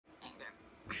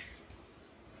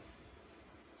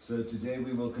So today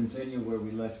we will continue where we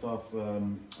left off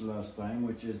last time,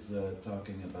 which is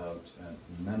talking about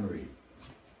memory.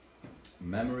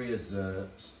 Memory is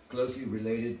closely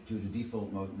related to the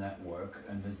default mode network,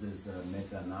 and this is a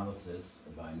meta-analysis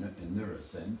by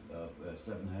Neurosynth of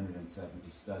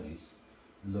 770 studies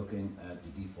looking at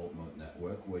the default mode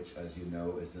network, which, as you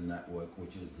know, is the network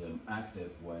which is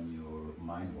active when you're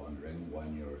mind wandering,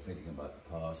 when you're thinking about the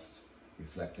past,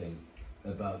 reflecting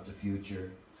about the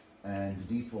future. And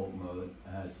the default mode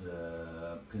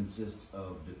consists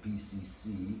of the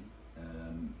PCC,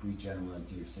 pre-general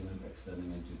anterior cingulate,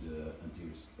 extending into the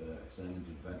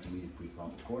ventral medial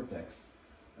prefrontal cortex,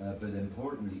 but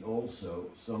importantly also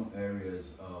some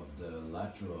areas of the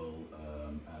lateral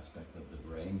aspect of the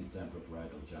brain, the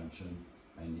temporoparietal junction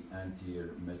and the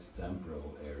anterior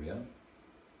mid-temporal area.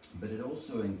 But it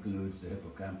also includes the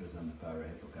hippocampus and the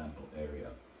parahippocampal area.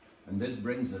 And this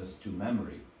brings us to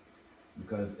memory.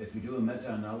 Because if you do a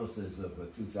meta-analysis of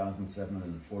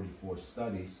 2,744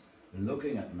 studies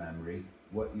looking at memory,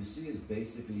 what you see is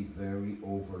basically very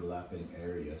overlapping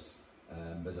areas,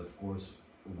 but of course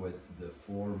with the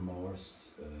foremost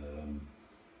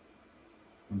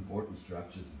important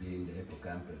structures being the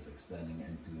hippocampus extending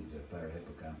into the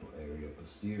parahippocampal area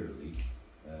posteriorly,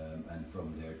 and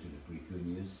from there to the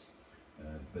precuneus,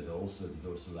 but also the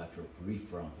dorsolateral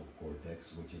prefrontal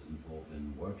cortex, which is involved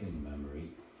in working memory,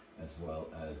 as well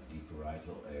as the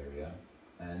parietal area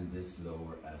and this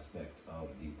lower aspect of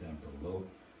the temporal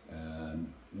lobe,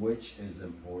 which is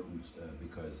important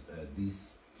because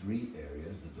these three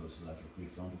areas, the dorsolateral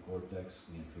prefrontal cortex,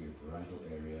 the inferior parietal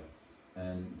area,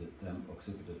 and the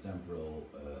occipitotemporal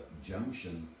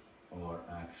junction are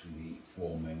actually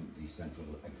forming the central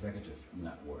executive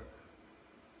network.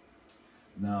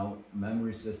 Now,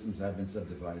 memory systems have been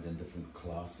subdivided in different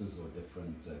classes or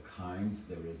different kinds.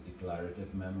 There is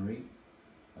declarative memory,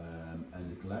 and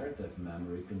declarative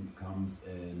memory comes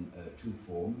in two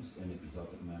forms, in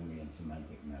episodic memory and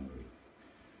semantic memory.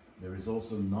 There is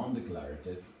also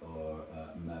non-declarative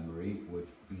memory, which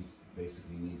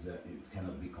basically means that it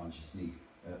cannot be consciously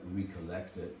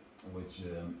recollected, which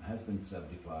has been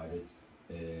subdivided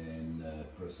in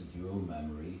procedural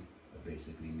memory,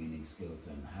 basically meaning skills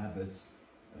and habits,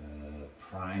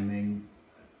 priming,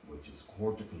 which is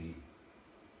cortically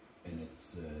in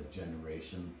its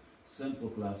generation, simple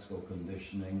classical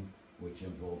conditioning, which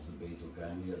involves the basal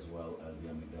ganglia as well as the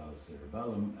amygdala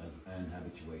cerebellum, and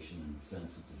habituation and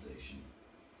sensitization.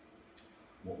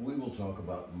 What we will talk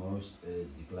about most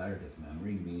is declarative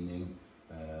memory, meaning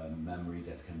memory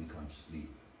that can be consciously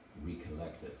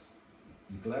recollected.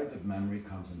 Declarative memory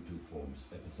comes in two forms,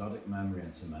 episodic memory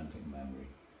and semantic memory.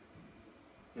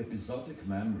 Episodic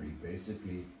memory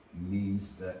basically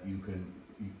means that you can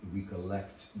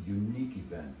recollect unique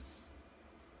events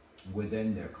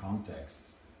within their context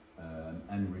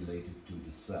and related to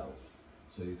the self.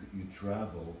 So you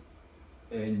travel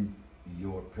in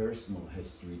your personal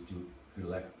history to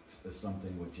collect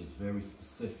something which is very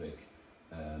specific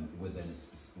within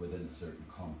a certain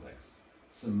context.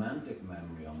 Semantic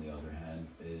memory, on the other hand,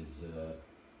 is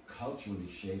culturally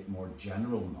shaped, more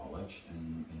general knowledge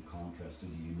in contrast to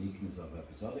the uniqueness of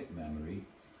episodic memory,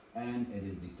 and it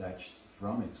is detached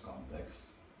from its context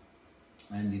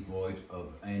and devoid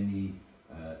of any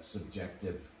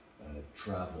subjective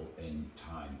travel in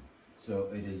time. So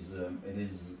it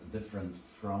is different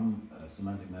from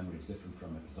semantic memory is different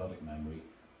from episodic memory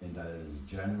in that it is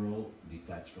general,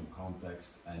 detached from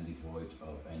context, and devoid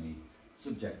of any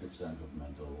subjective sense of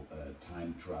mental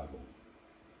time travel.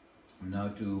 Now,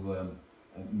 to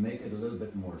make it a little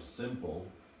bit more simple,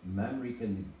 memory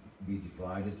can be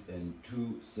divided in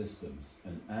two systems: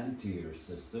 an anterior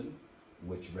system,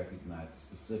 which recognizes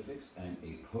specifics, and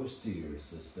a posterior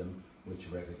system, which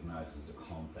recognizes the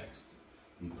context.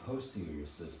 The posterior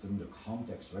system, the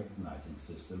context recognizing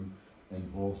system,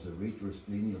 involves the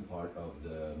retrosplenial part of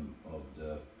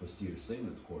the posterior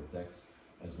cingulate cortex,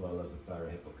 as well as the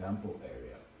parahippocampal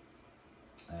area,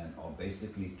 and are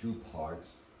basically two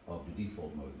parts of the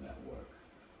default mode network.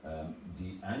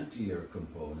 The anterior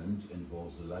component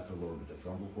involves the lateral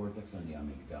orbitofrontal cortex and the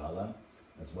amygdala,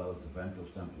 as well as the ventral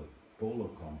temporopolar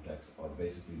cortex, are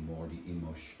basically more the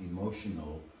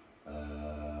emotional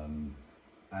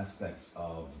aspects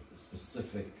of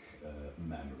specific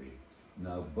memory.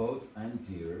 Now, both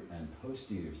anterior and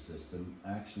posterior system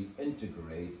actually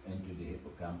integrate into the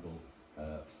hippocampal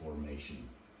formation.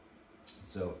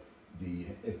 So the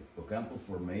hippocampal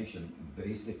formation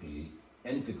basically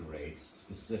integrates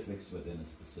specifics within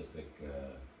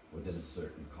a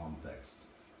certain context.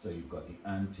 So you've got the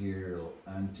anterior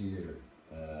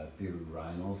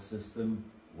perirhinal system,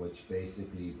 which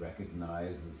basically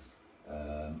recognizes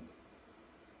um,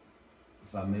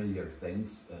 familiar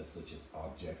things such as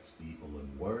objects, people,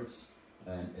 and words,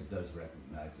 and it does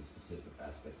recognize the specific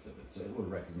aspects of it. So it will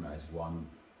recognize one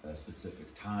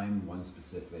specific time, one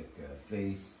specific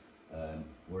face,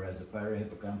 whereas the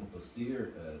parahippocampal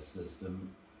posterior system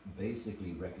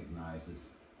basically recognizes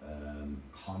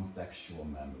contextual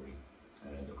memory,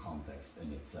 the context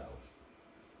in itself.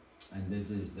 And this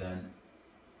is then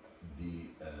the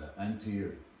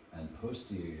anterior and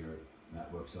posterior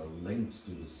networks are linked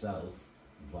to the self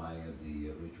via the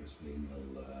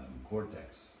retrosplenial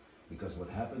cortex. Because what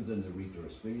happens in the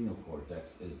retrosplenial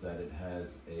cortex is that it has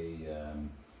a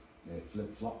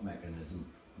flip-flop mechanism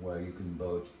where you can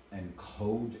both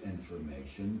encode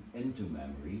information into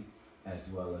memory as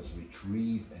well as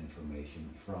retrieve information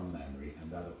from memory,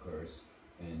 and that occurs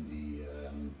in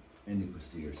the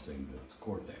posterior cingulate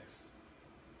cortex.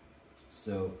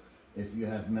 So if you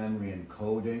have memory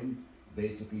encoding,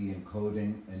 basically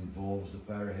encoding involves the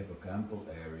parahippocampal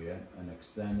area and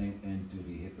extending into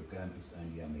the hippocampus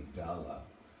and the amygdala.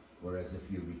 Whereas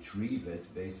if you retrieve it,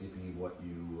 basically what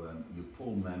you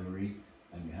pull memory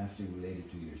and you have to relate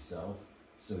it to yourself.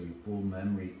 So you pull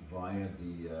memory via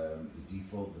the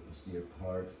default, the posterior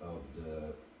part of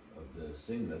the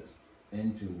cingulate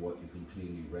into what you can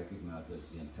clearly recognize as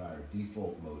the entire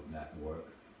default mode network.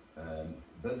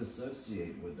 But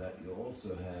associated with that, you also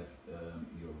have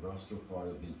your rostral part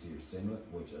of the anterior cingulate,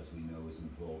 which, as we know, is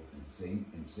involved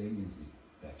in salience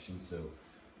detection. So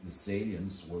the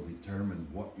salience will determine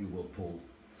what you will pull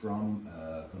from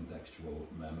contextual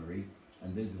memory,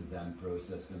 and this is then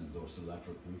processed in the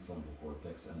dorsolateral prefrontal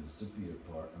cortex and the superior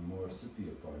part, a more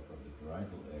superior part of the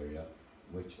parietal area,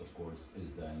 which of course is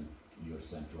then your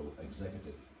central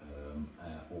executive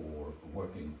or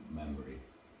working memory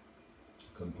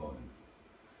component.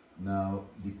 Now,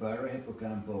 the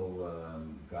parahippocampal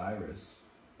gyrus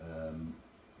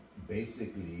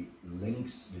basically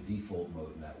links the default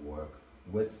mode network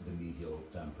with the medial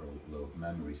temporal lobe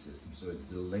memory system. So it's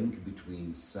the link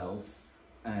between self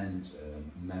and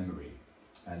memory,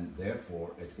 and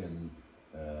therefore it can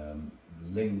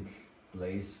link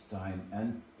place, time,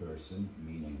 and person,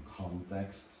 meaning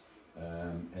context,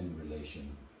 in relation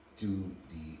to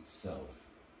the self.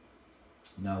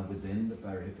 Now, within the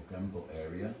parahippocampal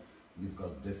area, you've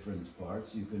got different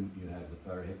parts. You have the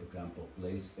parahippocampal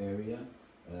place area.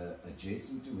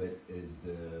 Adjacent to it is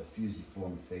the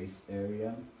fusiform face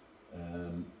area,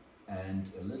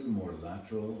 and a little more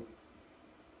lateral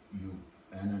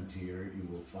and anterior, you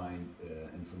will find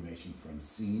information from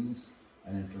scenes,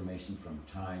 and information from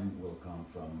time will come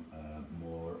from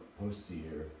more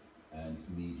posterior and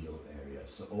medial area.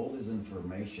 So all this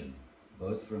information,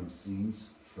 both from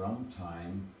scenes, from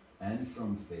time, and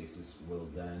from faces, will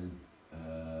then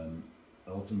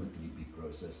ultimately be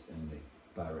processed in the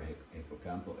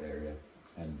parahippocampal area,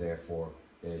 and therefore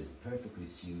is perfectly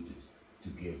suited to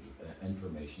give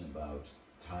information about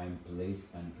time, place,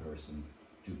 and person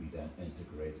to be then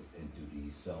integrated into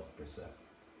the self-percept.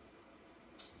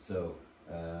 So,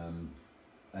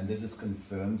 and this is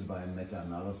confirmed by a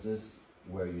meta-analysis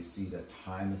where you see that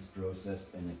time is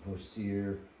processed in a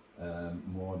posterior,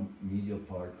 more medial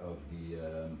part of the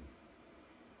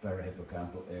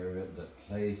parahippocampal area. That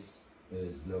place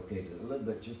is located a little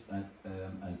bit just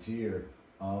anterior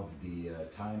of the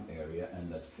time area,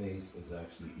 and that face is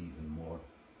actually even more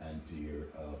anterior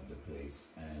of the place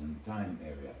and time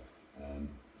area.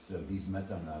 So these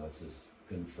meta-analysis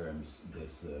confirms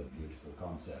this beautiful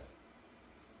concept.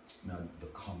 Now, the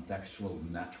contextual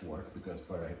network, because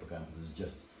parahippocampus is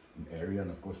just an area, and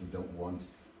of course we don't want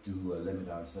to limit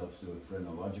ourselves to a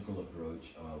phrenological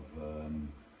approach of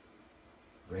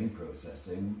brain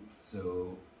processing.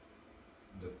 So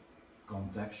the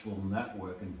contextual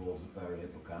network involves the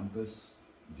parahippocampus,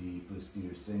 the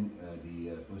posterior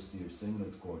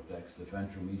cingulate cortex, the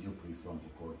ventromedial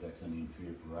prefrontal cortex, and the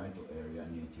inferior parietal area,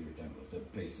 and the anterior temporal. They're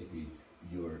basically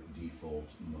your default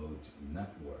mode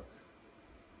network.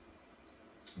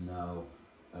 Now,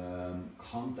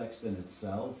 context in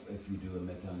itself, if you do a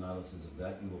meta-analysis of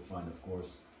that, you will find, of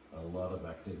course, a lot of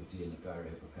activity in the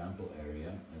parahippocampal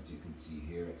area, as you can see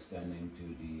here, extending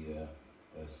to the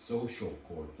social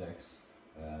cortex,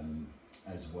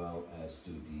 as well as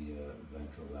to the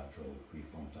ventrolateral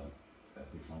prefrontal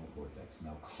cortex.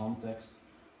 Now, context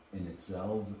in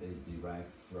itself is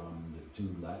derived from the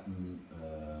two Latin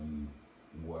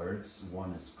words.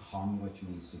 One is con, which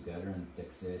means together, and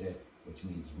texere, which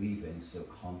means weaving. So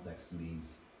context means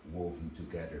woven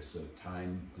together. So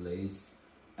time, place,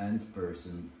 and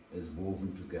person is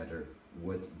woven together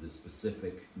with the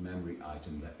specific memory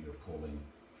item that you're pulling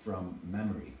from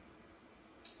memory.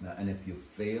 Now, and if you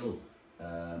fail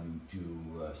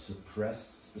to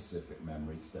suppress specific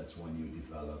memories. That's when you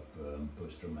develop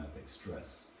post-traumatic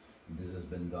stress. And this has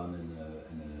been done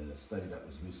in a study that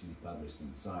was recently published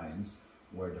in Science,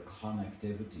 where the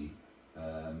connectivity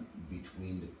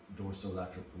between the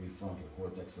dorsolateral prefrontal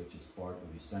cortex, which is part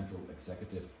of your central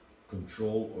executive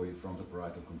control or your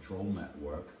frontoparietal control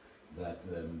network, that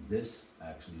this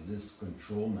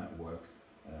control network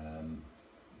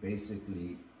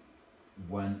basically,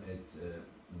 when it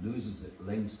loses its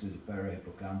links to the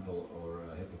parahippocampal or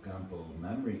hippocampal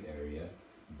memory area,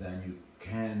 then you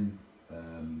can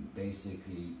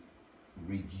basically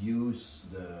reduce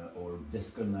or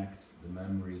disconnect the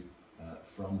memory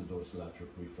from the dorsolateral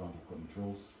prefrontal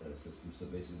control system. So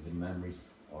basically the memories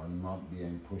are not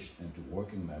being pushed into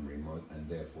working memory mode, and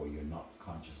therefore you're not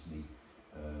consciously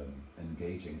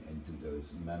engaging into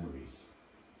those memories.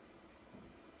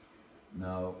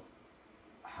 Now,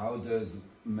 how does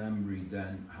memory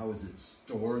then, how is it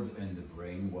stored in the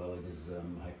brain? Well, it is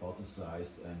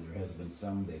hypothesized, and there has been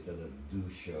some data that do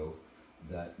show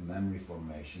that memory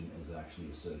formation is actually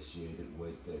associated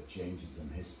with changes in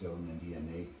histone and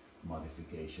DNA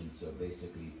modification. So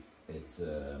basically it's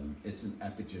an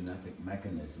epigenetic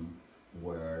mechanism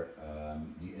where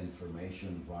the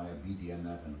information via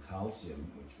BDNF and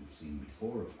calcium, which we've seen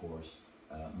before of course,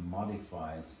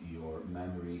 modifies your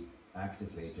memory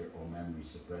activator or memory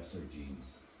suppressor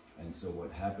genes. And so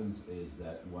what happens is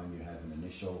that when you have an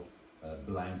initial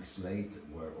blank slate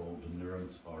where all the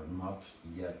neurons are not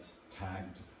yet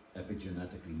tagged,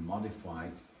 epigenetically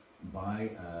modified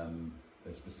by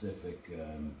a specific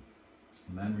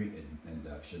memory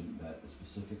induction, that a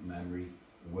specific memory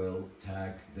will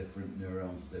tag different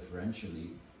neurons differentially,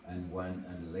 and when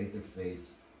at a later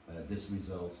phase this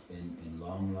results in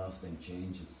long-lasting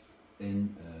changes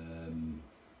in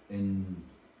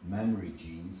memory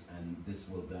genes, and this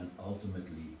will then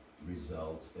ultimately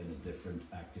result in a different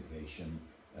activation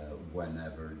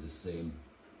whenever the same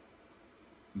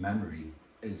memory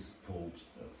is pulled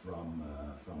from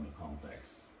the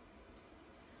context.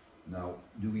 Now,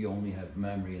 do we only have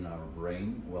memory in our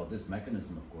brain? Well, this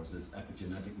mechanism, of course, this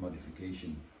epigenetic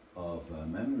modification of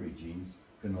memory genes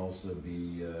can also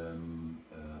be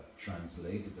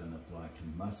translated and applied to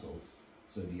muscles.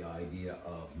 So the idea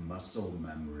of muscle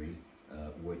memory,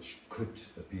 which could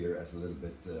appear as a little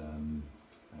bit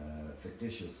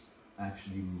fictitious,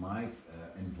 actually might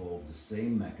involve the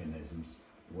same mechanisms,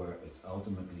 where it's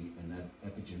ultimately an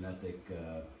epigenetic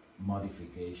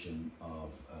modification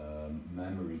of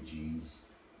memory genes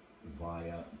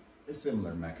via a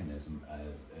similar mechanism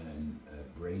as in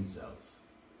brain cells.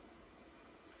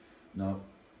 Now,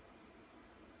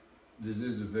 this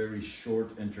is a very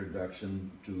short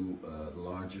introduction to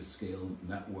larger scale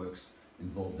networks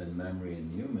involved in memory in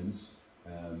humans,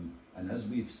 and as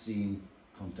we've seen,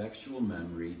 contextual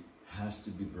memory has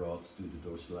to be brought to the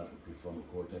dorsolateral prefrontal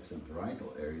cortex and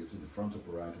parietal area, to the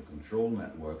frontoparietal control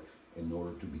network, in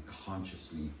order to be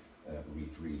consciously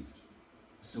retrieved.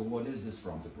 So what is this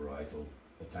frontoparietal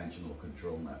attentional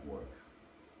control network?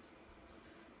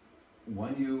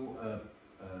 When you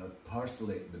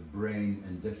parcellate the brain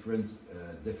in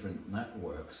different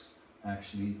networks,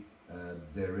 actually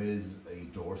there is a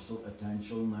dorsal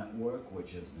attentional network,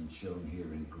 which has been shown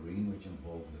here in green, which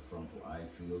involves the frontal eye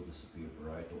field, the superior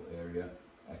parietal area,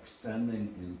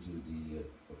 extending into the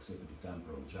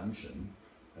occipitotemporal junction.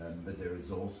 But there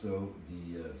is also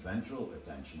the ventral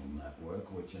attentional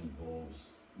network, which involves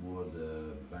more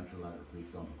the ventrolateral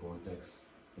prefrontal cortex,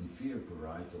 inferior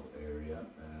parietal area,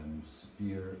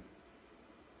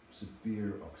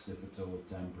 superior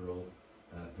occipitotemporal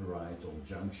parietal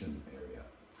junction area.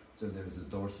 So there's the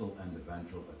dorsal and the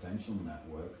ventral attentional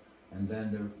network, and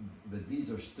then but these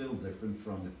are still different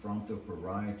from the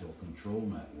frontoparietal control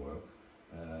network,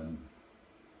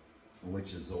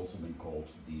 which has also been called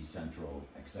the central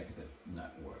executive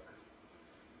network.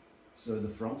 So the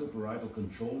frontoparietal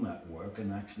control network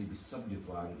can actually be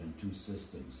subdivided in two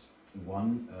systems.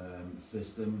 One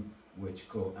system which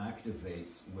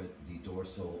co-activates with the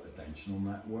dorsal attentional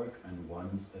network, and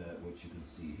one which you can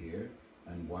see here,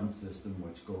 and one system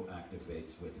which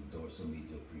co-activates with the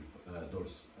dorsomedial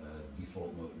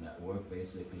default mode network.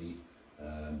 Basically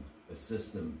a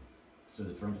system, so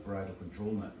the frontoparietal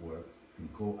control network can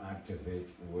co-activate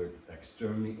with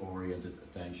externally oriented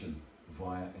attention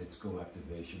via its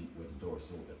co-activation with the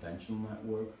dorsal attentional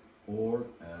network, or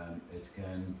it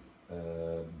can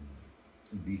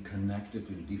be connected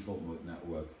to the default mode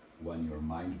network when you're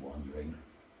mind wandering,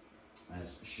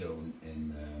 as shown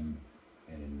in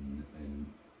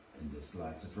this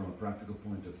slide. So from a practical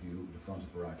point of view, the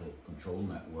frontoparietal control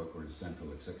network or the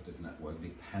central executive network,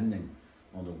 depending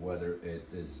on whether it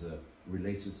is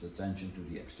relates its attention to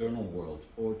the external world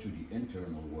or to the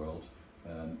internal world,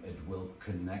 it will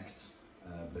connect,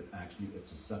 but actually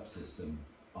it's a subsystem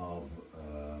of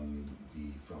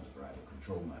the frontoparietal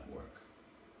control network.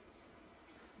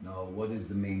 Now, what is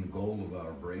the main goal of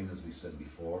our brain? As we said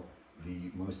before,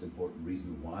 the most important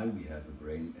reason why we have a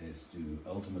brain is to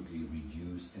ultimately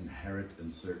reduce inherent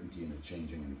uncertainty in a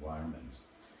changing environment.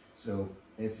 So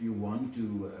if you want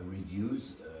to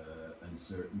reduce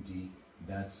uncertainty,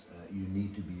 that's you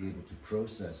need to be able to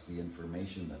process the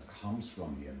information that comes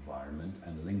from the environment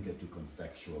and link it to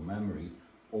contextual memory,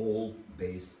 all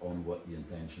based on what the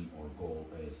intention or goal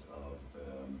is of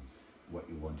what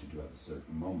you want to do at a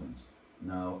certain moment.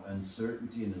 Now,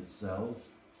 uncertainty in itself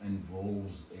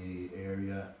involves an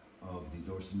area of the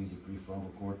dorsomedial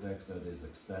prefrontal cortex that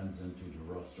extends into the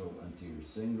rostral anterior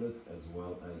cingulate as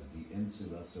well as the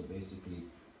insula, so basically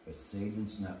a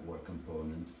salience network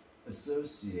component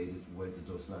associated with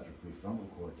the dorsolateral prefrontal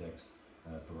cortex,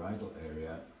 parietal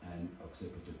area, and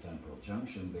occipitotemporal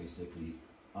junction, basically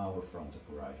our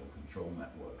frontoparietal control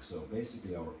network. So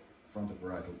basically our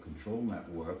frontoparietal control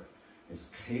network is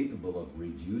capable of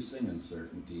reducing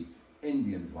uncertainty in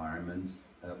the environment,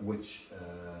 which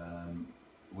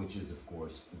is of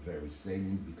course very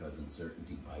salient, because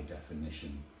uncertainty by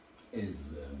definition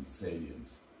is salient.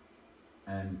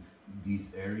 And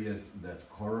these areas that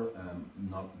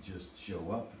not just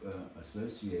show up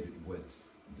associated with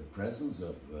the presence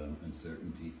of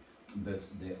uncertainty, but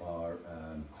they are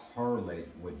correlate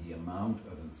with the amount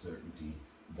of uncertainty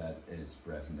that is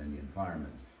present in the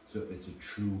environment. So it's a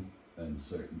true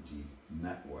uncertainty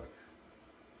network.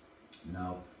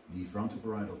 Now, the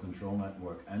frontoparietal control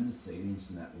network and the salience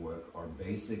network are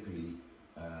basically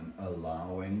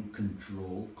allowing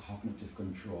control, cognitive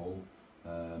control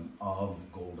of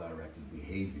goal-directed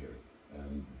behavior.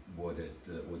 What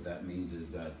that means is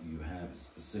that you have a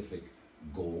specific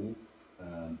goal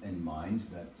in mind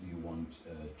that you want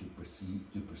to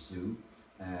pursue,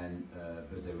 and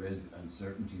but there is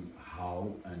uncertainty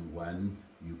how and when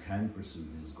you can pursue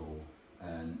this goal,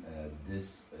 and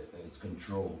this is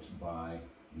controlled by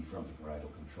the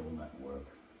frontoparietal control network.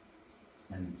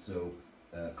 And so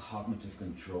cognitive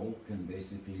control can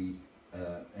basically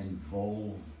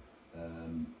involve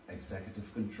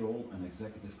executive control, and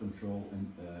executive control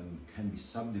can be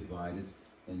subdivided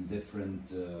in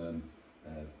different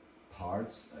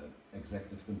parts.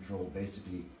 Executive control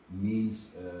basically means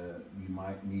you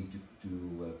might need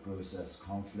to process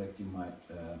conflict, you might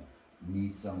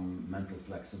need some mental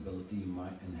flexibility, you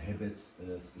might inhibit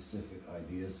specific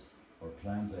ideas or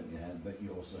plans that you had, but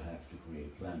you also have to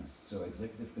create plans. So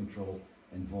executive control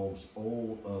involves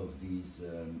all of these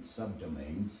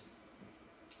subdomains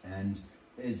and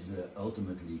is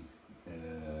ultimately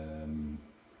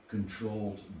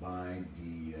controlled by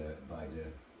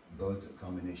both a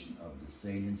combination of the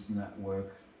salience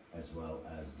network as well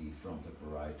as the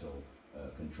frontoparietal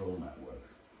control network.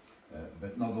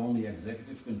 But not only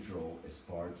executive control is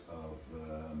part of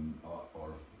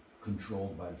or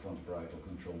controlled by the frontoparietal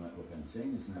control network and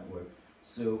salience network,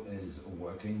 so is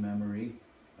working memory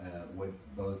with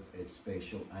both its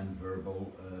spatial and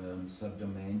verbal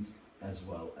subdomains, as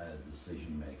well as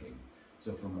decision making.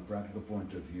 So from a practical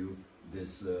point of view,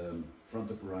 this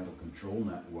frontoparietal control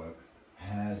network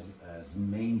has as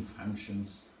main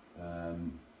functions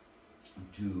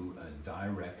to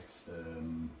direct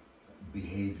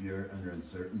behavior under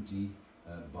uncertainty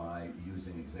by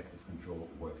using executive control,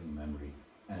 working memory,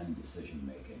 and decision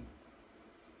making.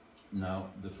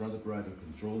 Now, the frontoparietal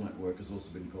control network has also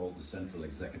been called the central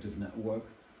executive network,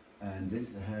 and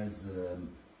this has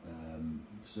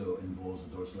so involves the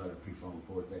dorsolateral prefrontal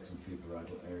cortex and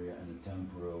parietal area and the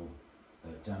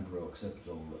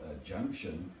temporo-occipital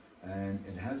junction. And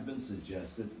it has been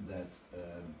suggested that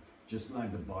just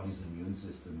like the body's immune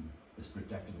system is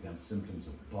protective against symptoms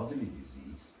of bodily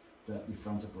disease, that the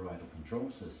frontoparietal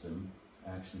control system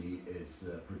actually is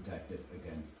protective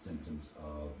against symptoms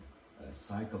of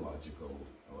psychological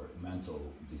or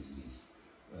mental disease.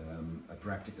 A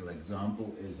practical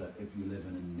example is that if you live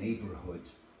in a neighborhood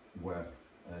where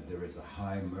there is a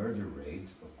high murder rate,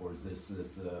 of course this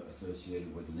is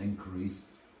associated with an increase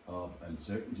of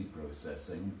uncertainty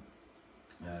processing,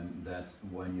 and that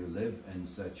when you live in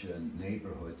such a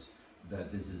neighborhood,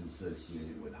 that this is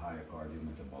associated with higher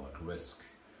cardiometabolic risk,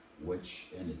 which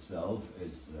in itself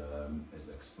is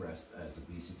expressed as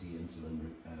obesity, insulin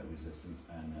resistance,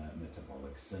 and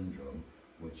metabolic syndrome,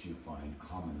 which you find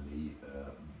commonly.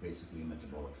 Basically,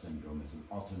 metabolic syndrome is an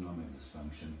autonomic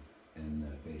dysfunction in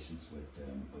patients with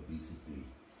obesity.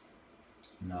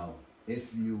 Now,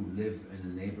 If you live in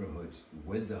a neighborhood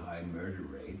with a high murder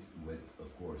rate, with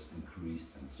of course increased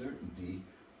uncertainty,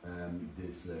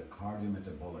 this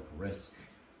cardiometabolic risk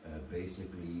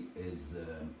basically is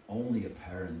only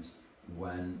apparent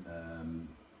when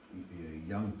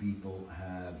young people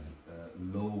have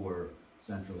lower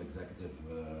central executive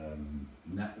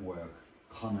network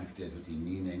connectivity,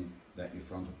 meaning that your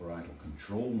frontoparietal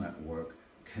control network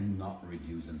cannot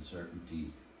reduce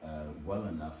uncertainty well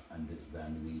enough, and this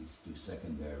then leads to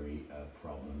secondary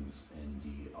problems in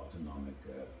the autonomic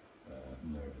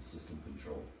nervous system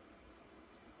control.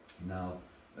 Now,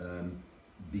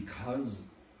 because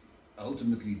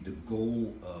ultimately the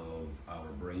goal of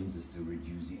our brains is to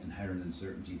reduce the inherent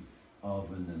uncertainty of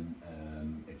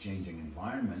a changing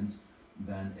environment,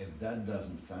 then if that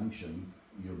doesn't function,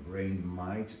 your brain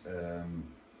might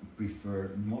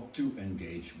prefer not to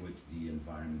engage with the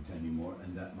environment anymore,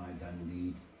 and that might then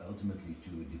lead ultimately to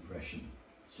a depression.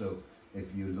 So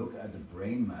if you look at the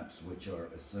brain maps which are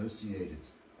associated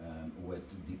with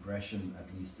depression, at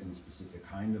least in a specific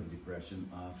kind of depression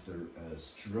after a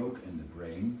stroke in the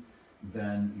brain,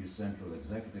 then your central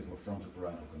executive or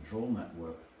frontoparietal control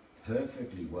network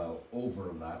perfectly well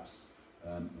overlaps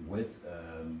with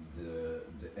the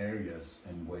areas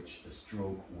in which a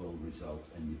stroke will result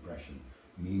in depression,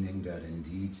 meaning that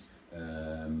indeed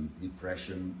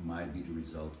depression might be the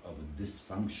result of a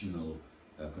dysfunctional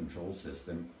control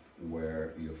system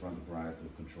where your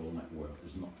frontoparietal control network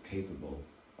is not capable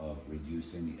of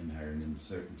reducing the inherent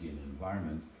uncertainty in the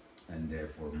environment, and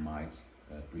therefore might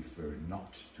prefer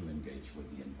not to engage with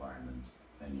the environment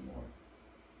anymore.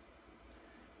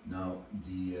 Now,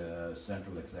 the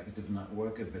central executive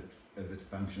network, if it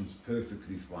functions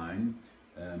perfectly fine,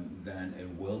 then it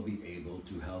will be able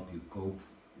to help you cope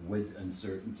with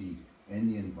uncertainty in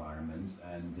the environment,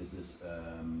 and this is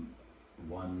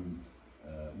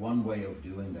one way of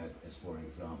doing that is, for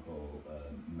example,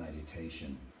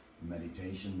 meditation.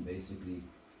 Meditation basically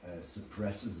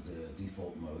suppresses the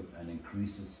default mode and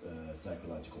increases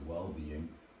psychological well-being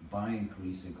by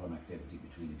increasing connectivity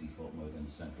between the default mode and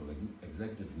the central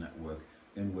executive network,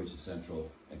 in which the central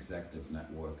executive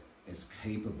network is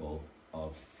capable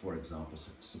of, for example,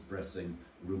 suppressing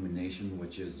rumination,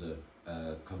 which is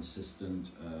a consistent,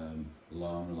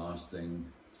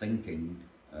 long-lasting thinking,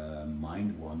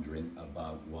 mind wandering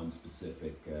about one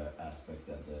specific aspect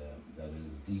that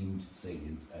is deemed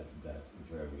salient at that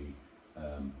very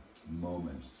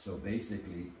moment. So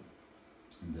basically,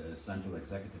 the central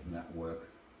executive network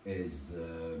is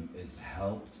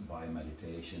helped by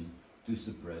meditation to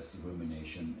suppress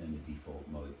rumination in the default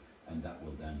mode, and that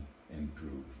will then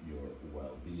improve your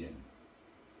well-being.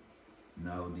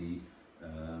 Now, the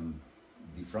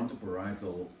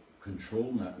frontoparietal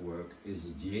control network is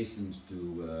adjacent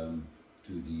to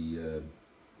the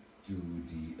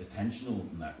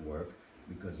attentional network,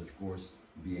 because of course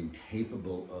being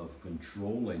capable of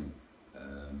controlling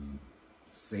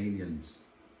salient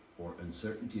or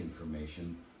uncertainty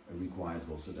information requires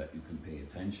also that you can pay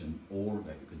attention, or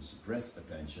that you can suppress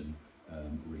attention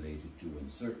related to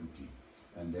uncertainty.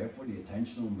 And therefore the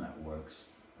attentional networks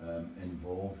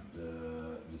involve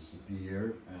the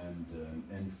superior and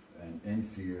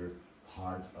inferior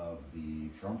part of the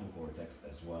frontal cortex,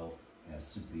 as well as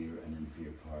superior and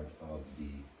inferior part of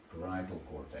the parietal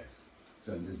cortex.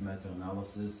 So in this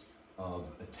meta-analysis of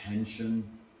attention,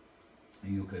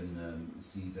 you can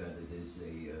see that it is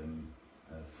a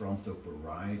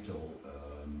frontoparietal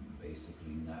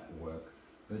basically network,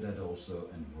 but that also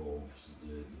involves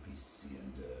the PCC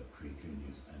and the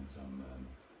precuneus and some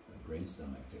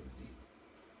brainstem activity.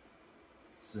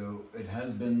 So it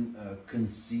has been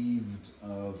conceived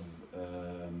of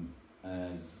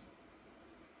as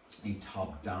a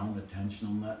top-down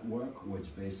attentional network,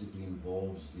 which basically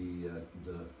involves the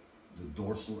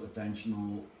dorsal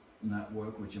attentional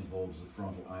network, which involves the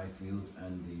frontal eye field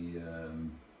and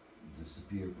the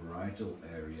superior parietal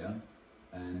area.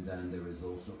 And then there is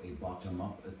also a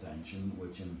bottom-up attention,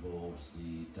 which involves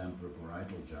the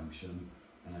temporoparietal junction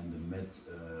and the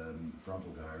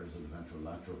mid-frontal gyrus or the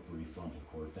ventrolateral prefrontal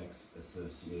cortex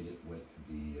associated with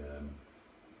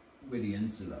the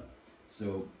insula.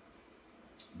 So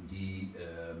the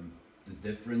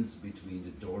difference between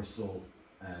the dorsal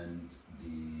and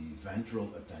the ventral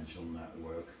attentional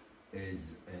network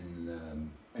is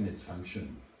in its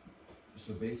function.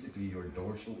 So basically, your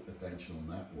dorsal attentional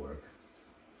network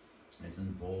is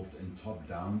involved in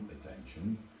top-down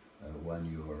attention, when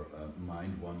you're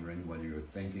mind wandering, when you're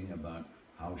thinking about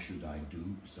how should I do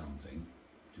something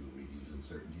to reduce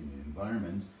uncertainty in the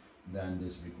environment, then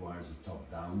this requires a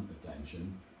top-down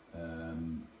attention.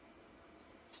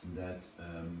 that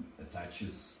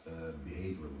attaches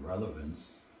behavioral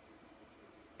relevance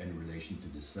in relation to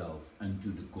the self and to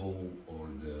the goal or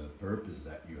the purpose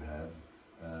that you have,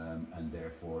 and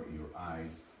therefore your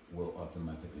eyes will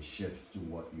automatically shift to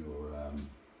what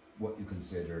you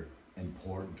consider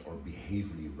important or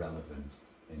behaviorally relevant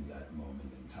in that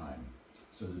moment in time.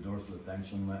 So the dorsal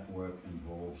attentional network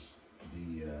involves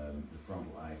the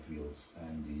frontal eye fields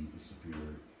and the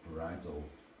superior parietal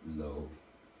lobe,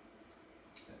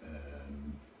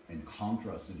 in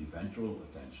contrast to the ventral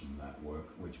attentional network,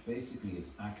 which basically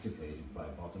is activated by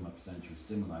bottom-up sensory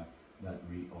stimuli that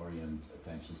reorient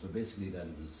attention. So basically that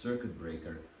is a circuit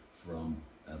breaker from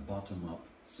bottom-up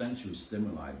sensory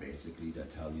stimuli, basically, that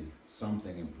tell you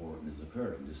something important is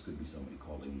occurring. This could be somebody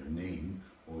calling your name,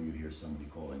 or you hear somebody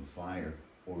calling fire,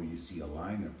 or you see a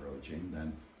line approaching.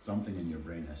 Then something in your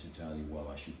brain has to tell you, well,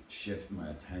 I should shift my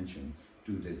attention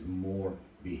to this more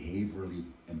behaviorally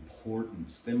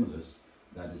important stimulus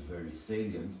that is very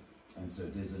salient. And so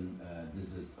this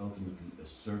is ultimately a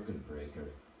circuit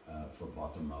breaker for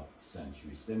bottom-up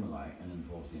sensory stimuli, and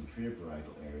involves the inferior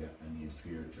parietal area and the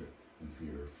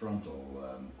inferior frontal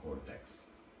cortex.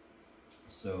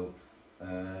 So,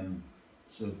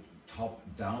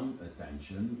 top-down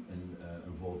attention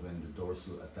involving the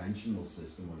dorsal attentional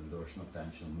system or the dorsal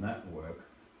attentional network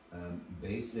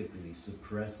basically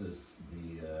suppresses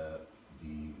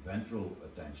the ventral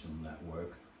attentional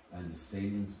network, and the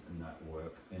salience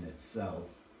network in itself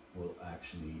will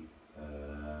actually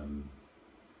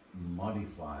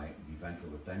modify the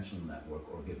ventral attentional network,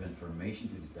 or give information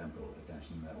to the temporal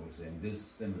attentional network saying this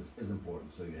stimulus is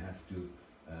important, so you have to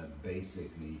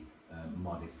basically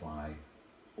modify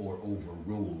or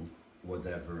overrule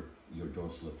whatever your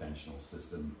dorsal attentional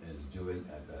system is doing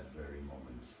at that very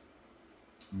moment.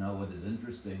 Now, what is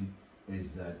interesting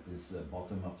is that this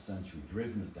bottom-up sensory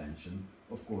driven attention,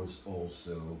 of course,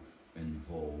 also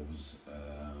involves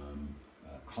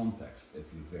context.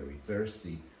 If you're very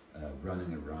thirsty,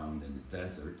 running around in the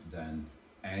desert, then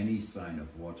any sign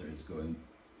of water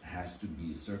has to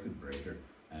be a circuit breaker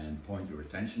and point your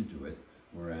attention to it.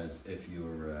 Whereas if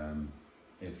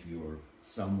you're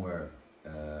somewhere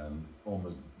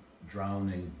almost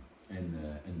drowning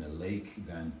in the lake,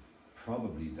 then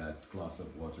probably that glass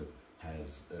of water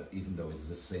has, even though it's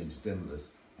the same stimulus,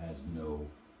 has no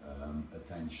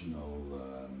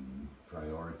attentional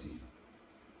priority.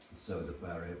 So the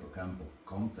parahippocampal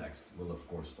context will of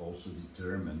course also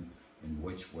determine in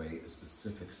which way a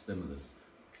specific stimulus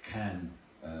can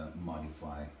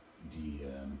modify the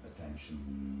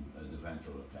the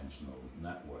ventral attentional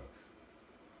network.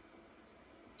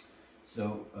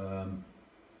 So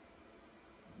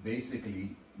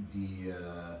basically the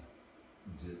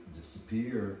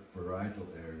superior parietal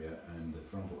area and the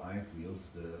frontal eye fields,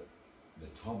 the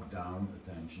top-down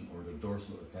attention or the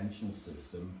dorsal attentional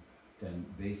system, can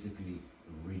basically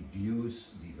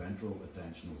reduce the ventral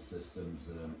attentional system's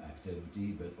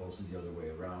activity, but also the other way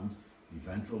around. The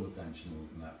ventral attentional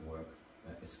network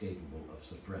is capable of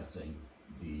suppressing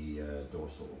the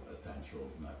dorsal attentional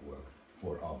network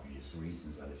for obvious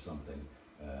reasons, that if something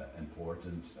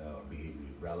important or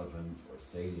behaviorally relevant or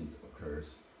salient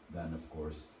occurs, then of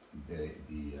course the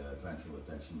ventral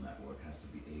attentional network has to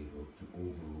be able to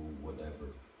overrule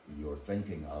whatever you're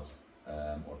thinking of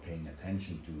or paying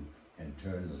attention to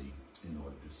internally in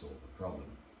order to solve a problem.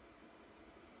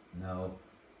 Now,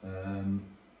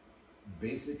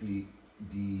 basically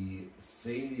the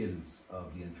salience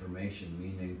of the information,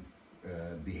 meaning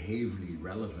behaviorally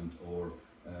relevant or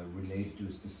related to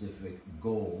a specific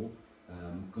goal,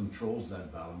 controls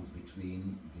that balance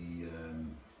between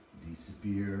the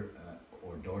superior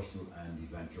or dorsal and the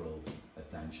ventral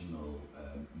attentional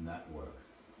network.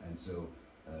 And so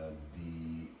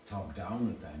the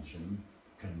top-down attention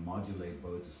can modulate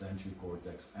both the sensory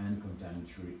cortex and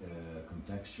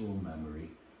contextual memory,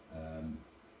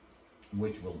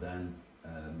 which will then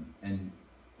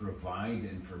provide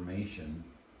information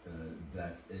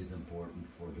that is important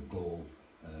for the goal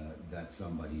that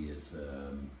somebody is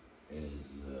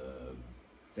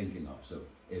thinking of. So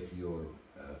if you're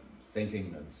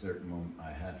thinking at a certain moment,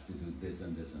 I have to do this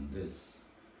and this and this,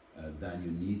 then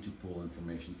you need to pull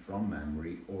information from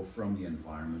memory or from the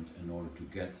environment in order to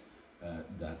get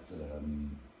that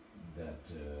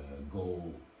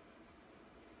goal,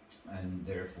 and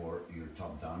therefore your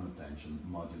top-down attention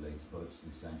modulates both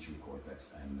the sensory cortex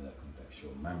and the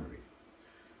contextual memory.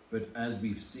 But as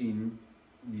we've seen,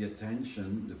 the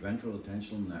attention, the ventral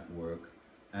attentional network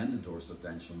and the dorsal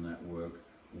attentional network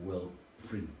will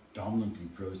predominantly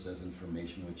process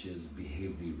information which is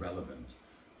behaviorally relevant.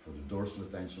 For the dorsal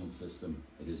attentional system,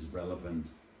 it is relevant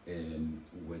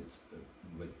with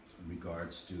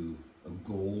regards to a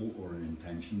goal or an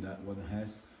intention that one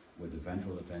has. With the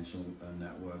ventral attentional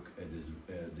network, it is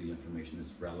the information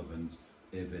is relevant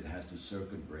if it has to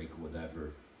circuit break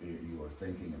whatever you are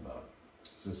thinking about.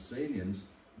 So salience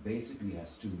basically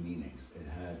has two meanings. It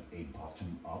has a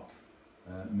bottom-up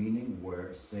meaning,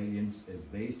 where salience is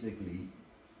basically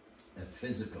a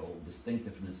physical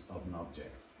distinctiveness of an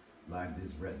object, like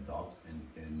this red dot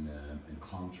in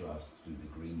contrast to the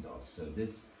green dot. So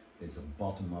this is a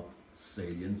bottom-up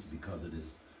salience because it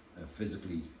is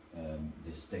physically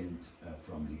distinct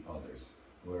from the others.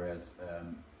 Whereas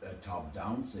a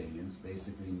top-down salience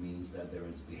basically means that there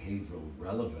is behavioral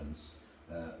relevance,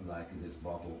 like this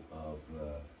bottle of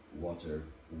water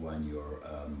when you're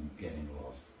getting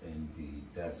lost in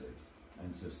the desert.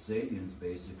 And so salience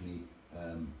basically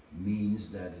means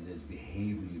that it is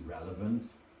behaviorally relevant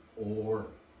or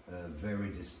very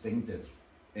distinctive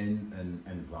in an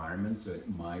environment, so it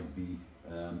might be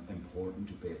important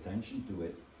to pay attention to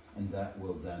it, and that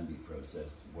will then be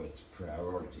processed with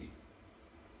priority.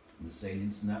 The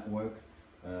salience network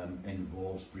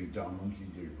involves predominantly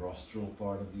the rostral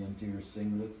part of the anterior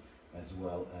cingulate, as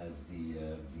well as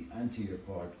the anterior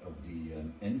part of the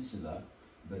insula,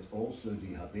 but also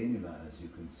the habenula, as you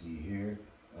can see here,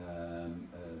 a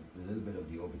little bit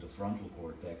of the orbitofrontal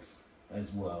cortex,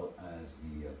 as well as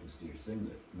the posterior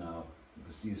cingulate. Now, the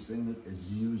posterior cingulate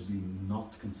is usually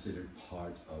not considered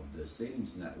part of the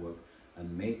salience network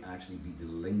and may actually be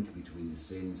the link between the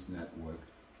salience network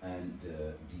and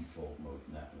the default mode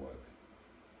network.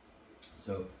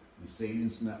 So the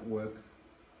salience network,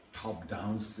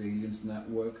 top-down salience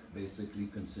network, basically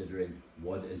considering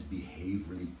what is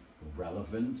behaviorally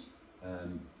relevant,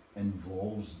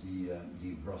 involves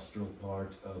the rostral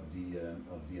part of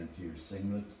the anterior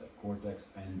cingulate cortex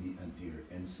and the anterior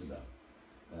insula.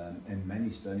 In many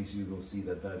studies, you will see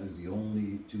that that is the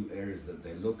only two areas that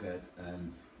they look at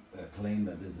and claim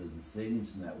that this is the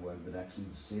salience network, but actually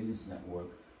the salience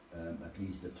network, at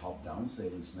least the top-down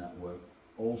salience network,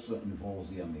 also involves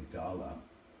the amygdala,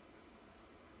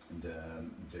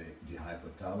 the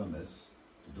hypothalamus,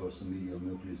 the dorsomedial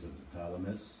nucleus of the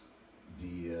thalamus,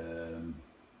 the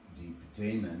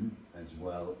putamen, as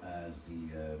well as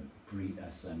the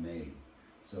pre-SMA.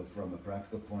 So from a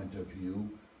practical point of view,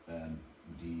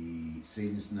 the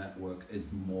salience network is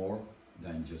more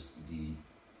than just the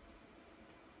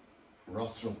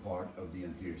rostral part of the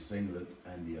anterior cingulate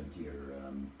and the anterior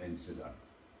insula.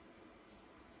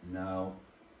 Now,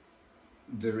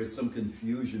 there is some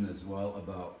confusion as well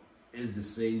about, is the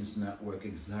salience network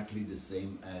exactly the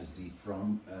same as the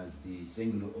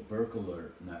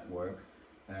cinguloopercular network?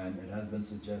 And it has been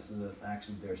suggested that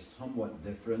actually they're somewhat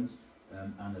different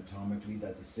anatomically,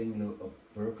 that the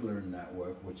cinguloopercular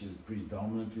network, which is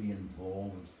predominantly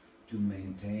involved to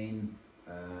maintain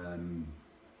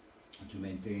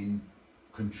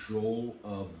control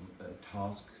of a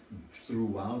task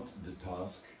throughout the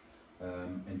task,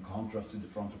 in contrast to the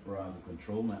frontoparietal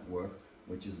control network,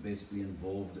 which is basically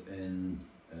involved in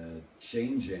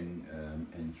changing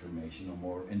information, or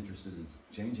more interested in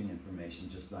changing information,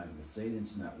 just like the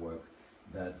salience network,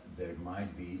 that there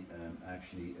might be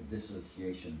actually a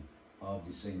dissociation of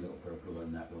the cinguloopercular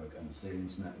network and the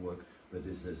salience network, but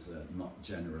this is not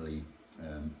generally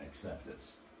accepted.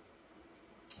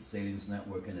 The salience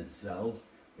network in itself,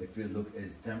 if you look,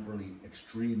 is temporally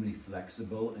extremely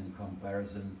flexible in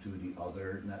comparison to the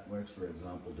other networks. For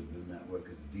example, the blue network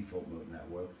is the default mode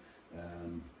network.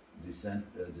 The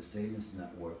salience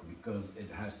network, because it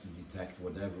has to detect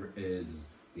whatever is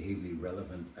behaviorally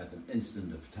relevant at an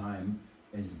instant of time,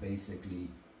 is basically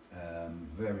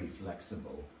very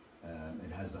flexible.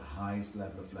 It has the highest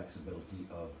level of flexibility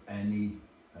of any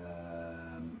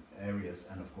areas,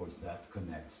 and of course that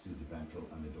connects to the ventral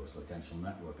and the dorsal attentional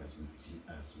network. As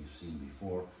we've seen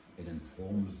before, it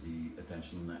informs the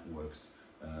attentional networks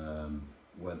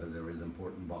whether there is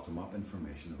important bottom-up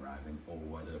information arriving or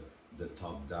whether the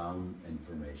top-down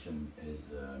information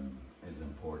is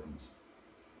important.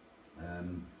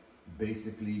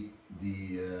 Basically,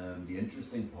 the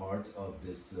interesting part of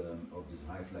this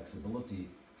high flexibility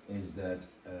is that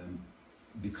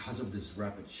because of this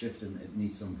rapid shift, and it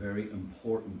needs some very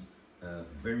important,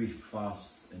 very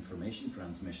fast information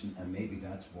transmission, and maybe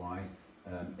that's why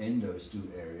in those two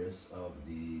areas of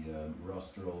the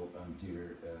rostral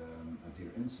anterior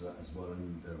insula, as well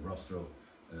in the rostral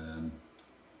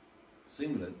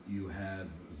cingulate, you have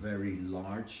very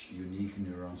large unique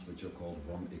neurons, which are called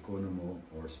von Economo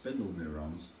or spindle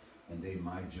neurons, and they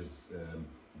might just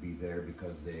be there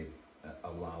because they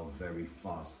allow very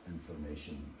fast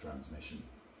information transmission.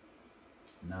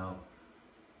 Now,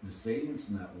 The salience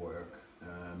network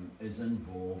is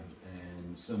involved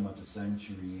in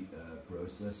somatosensory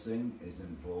processing, is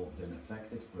involved in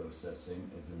affective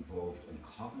processing, is involved in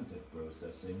cognitive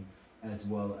processing, as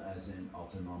well as in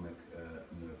autonomic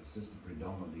nervous system,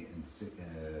 predominantly in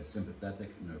sympathetic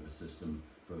nervous system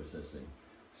processing.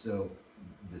 So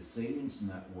the salience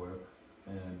network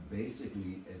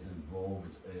basically is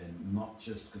involved in not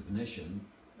just cognition,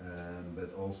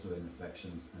 but also in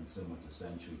affections and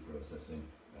somatosensory processing,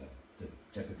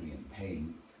 typically in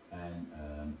pain, and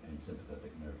in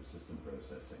sympathetic nervous system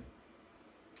processing.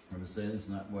 And the salience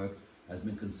network has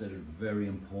been considered very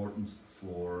important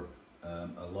for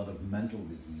a lot of mental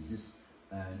diseases.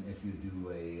 And if you do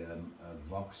a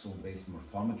voxel-based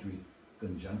morphometry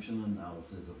conjunction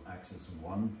analysis of axis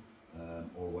 1,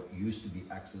 or what used to be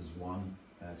axis 1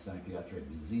 psychiatric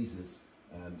diseases,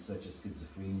 such as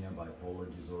schizophrenia, bipolar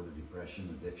disorder,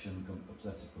 depression, addiction,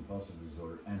 obsessive compulsive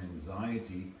disorder, and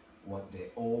anxiety, what they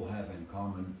all have in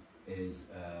common is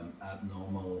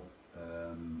abnormal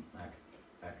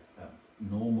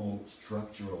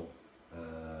structural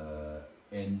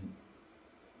in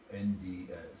the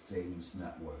salience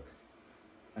network.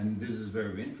 And this is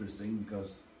very interesting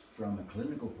because from a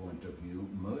clinical point of view,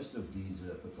 most of these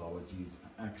pathologies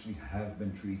actually have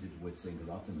been treated with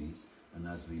cingulotomies, and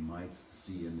as we might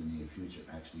see in the near future,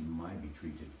 actually might be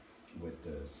treated with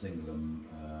cingulum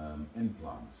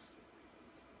implants.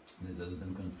 This has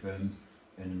been confirmed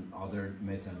in other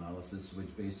meta-analysis,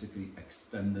 which basically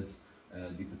extended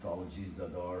the pathologies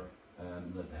that are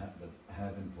that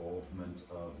have involvement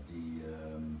of the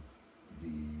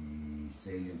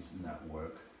salience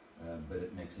network, but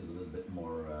it makes it a little bit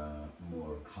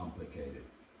more complicated.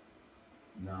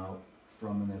 Now,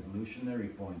 from an evolutionary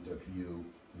point of view,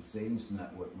 the salience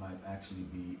network might actually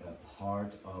be a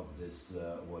part of this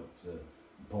what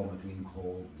Paul MacLean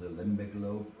called the limbic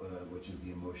lobe, which is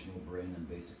the emotional brain, and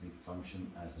basically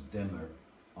function as a dimmer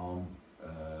on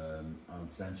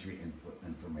sensory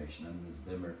information. And this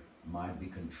dimmer might be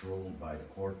controlled by the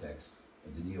cortex,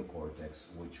 the neocortex,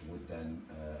 which would then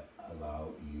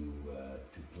allow you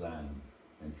to plan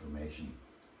information.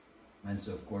 And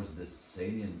so, of course, this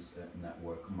salience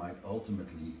network might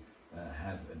ultimately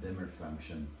have a dimmer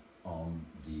function on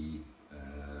the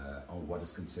on what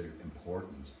is considered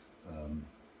important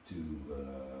to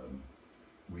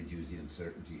reduce the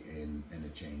uncertainty in a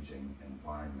changing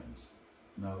environment.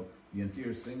 Now, the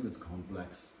anterior cingulate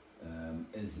complex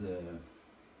is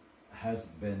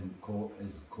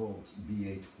called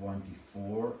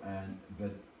BA24,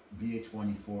 but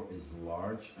BA24 is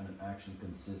large, and it actually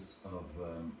consists of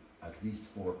at least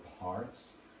 4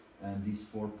 parts, and these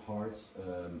 4 parts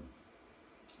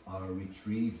are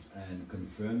retrieved and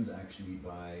confirmed actually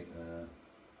by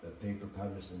a paper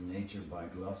published in Nature by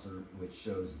Glosser, which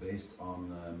shows, based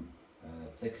on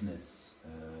thickness,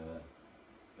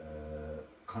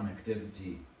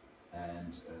 connectivity,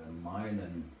 and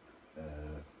myelin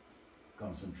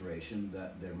concentration,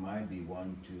 that there might be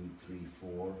 1, 2, 3,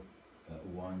 4,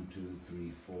 1, 2,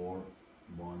 3, 4,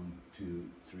 1, 2,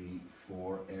 3,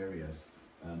 4 areas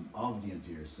of the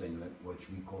anterior cingulate, which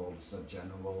we call the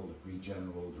subgeneral, the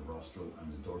pregeneral, the rostral,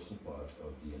 and the dorsal part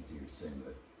of the anterior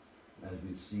cingulate. As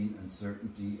we've seen,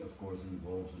 uncertainty, of course,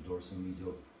 involves the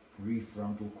dorsomedial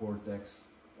prefrontal cortex,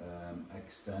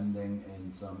 extending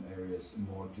in some areas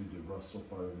more to the rostral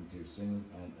part of the anterior cingulate,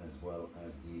 and as well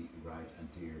as the right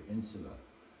anterior insula.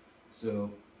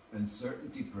 So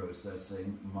uncertainty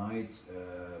processing might,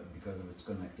 because of its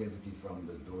connectivity from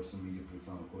the dorsomedial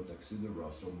prefrontal cortex to the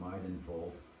rostral, might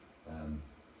involve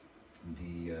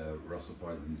the rostral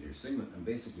part of the anterior cingulate. And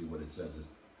basically what it says is,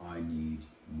 I need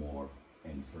more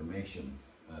information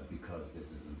because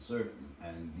this is uncertain.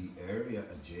 And the area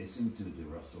adjacent to the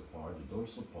rostral part, the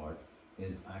dorsal part,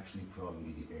 is actually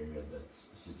probably the area that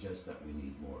suggests that we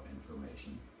need more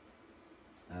information.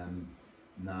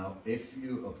 Now, if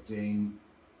you obtain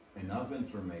enough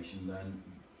information, then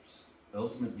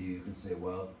ultimately you can say,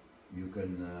 well, you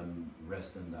can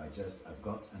rest and digest. I've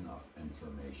got enough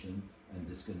information, and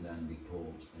this can then be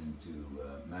pulled into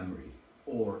memory.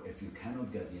 Or if you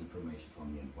cannot get the information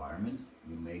from the environment,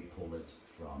 you may pull it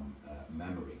from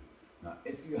memory. Now,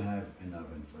 if you have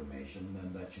enough information,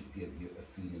 then that should give you a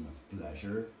feeling of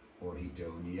pleasure or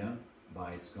hedonia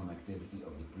by its connectivity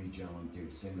of the pregeneral anterior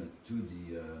cingulate to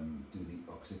the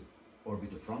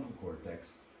orbitofrontal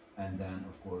cortex. And then,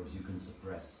 of course, you can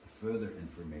suppress further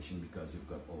information because you've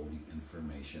got all the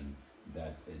information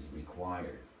that is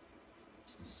required.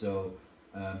 So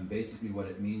basically what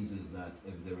it means is that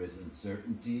if there is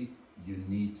uncertainty, you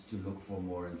need to look for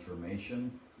more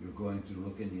information. You're going to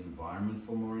look in the environment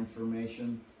for more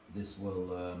information. This will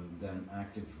then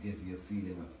give you a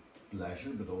feeling of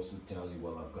pleasure, but also tell you,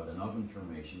 well, I've got enough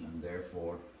information, and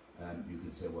therefore you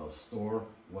can say, well, store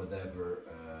whatever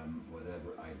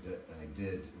I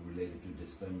did related to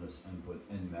this stimulus input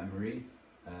in memory,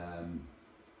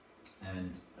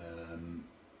 and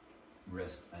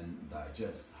rest and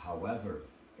digest. However,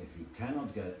 if you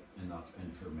cannot get enough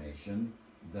information,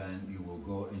 then you will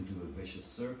go into a vicious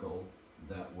circle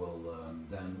that will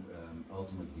then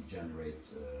ultimately generate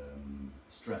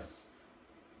stress.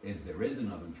 If there is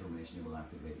enough information, you will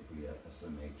activate the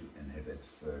pre-SMA to inhibit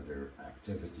further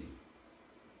activity.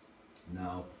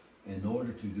 Now, in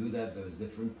order to do that, those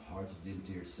different parts of the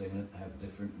anterior cingulate have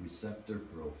different receptor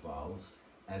profiles.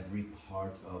 Every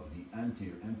part of the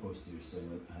anterior and posterior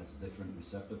cingulate has a different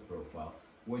receptor profile,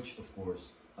 which of course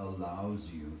allows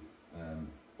you,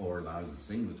 or allows the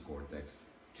cingulate cortex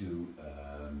to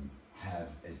have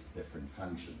its different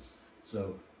functions.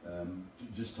 So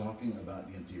just talking about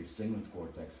the anterior cingulate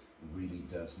cortex really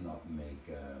does not make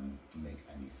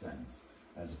any sense.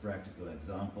 As a practical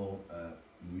example,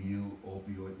 mu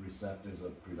opioid receptors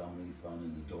are predominantly found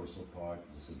in the dorsal part,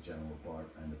 the subgenual part,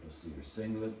 and the posterior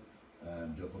cingulate.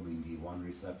 Dopamine D1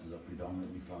 receptors are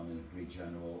predominantly found in the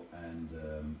pregenual and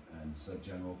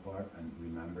subgenual part. And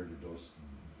remember,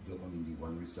 the dopamine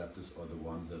D1 receptors are the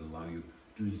ones that allow you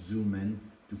to zoom in,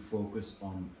 to focus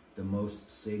on the most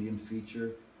salient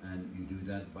feature, and you do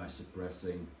that by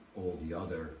suppressing all the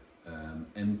other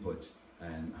input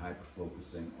and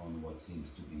hyper-focusing on what seems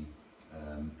to be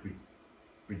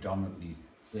predominantly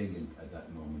salient at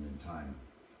that moment in time.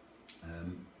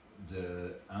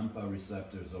 The AMPA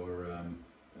receptors, or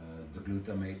the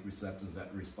glutamate receptors,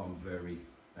 that respond very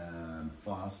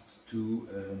fast to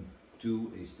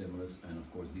a stimulus, and of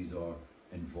course these are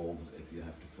involved. If you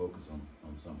have to focus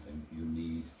on something, you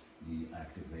need the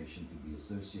activation to be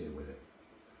associated with it.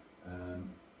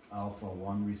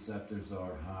 Alpha-1 receptors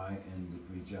are high in the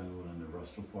pregenual and the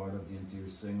rostral part of the anterior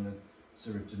cingulate.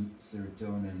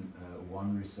 Serotonin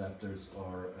 1 receptors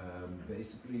are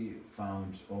basically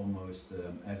found almost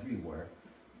everywhere,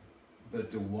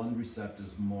 but the 1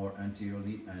 receptors more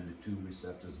anteriorly and the 2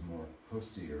 receptors more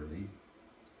posteriorly.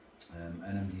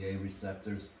 NMDA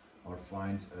receptors are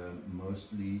found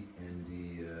mostly in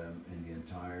the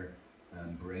entire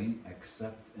brain,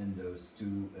 except in those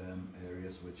 2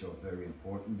 areas which are very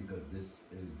important, because this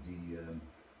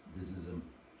is a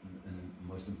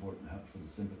most important hub for the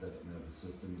sympathetic nervous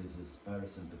system. This is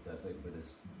parasympathetic, but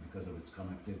it's because of its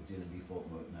connectivity in a default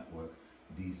mode network.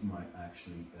 These might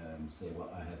actually say, well,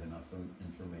 I have enough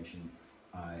information,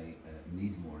 I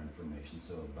need more information.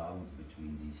 So a balance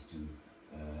between these 2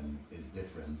 is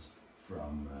different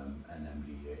from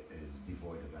NMDA, is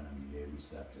devoid of NMDA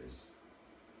receptors.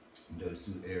 Those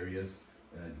 2 areas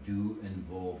do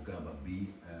involve GABA B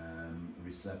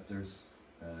receptors,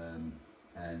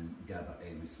 and GABA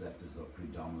A receptors are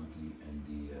predominantly in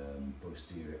the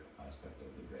posterior aspect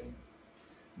of the brain.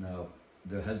 Now,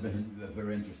 there has been a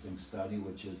very interesting study,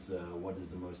 which is what is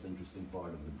the most interesting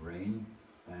part of the brain.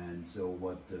 And so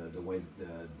what the way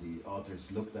the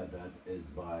authors looked at that is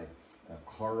by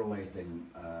correlating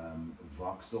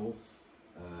voxels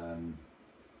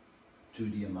to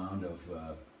the amount of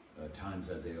times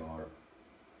that they are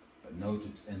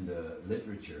noted in the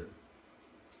literature.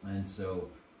 And so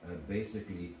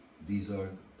basically these are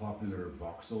popular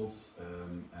voxels,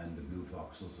 and the blue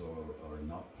voxels are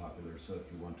not popular. So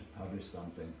if you want to publish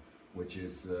something which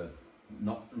is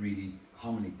not really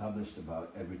commonly published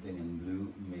about, everything in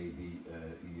blue may be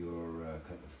your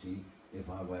cup of tea. If,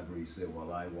 however, you say,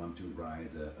 well, I want to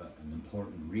write an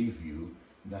important review,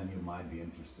 then you might be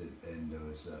interested in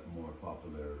those more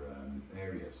popular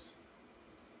areas.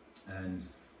 And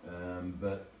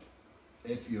but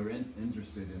if you're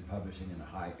interested in publishing in a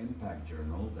high impact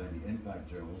journal, then the impact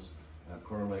journals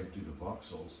correlated to the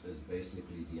voxels is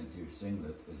basically the anterior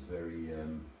cingulate is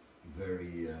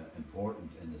very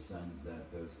important, in the sense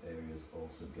that those areas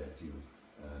also get you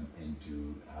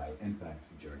into high impact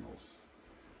journals.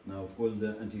 Now, of course,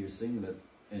 the anterior cingulate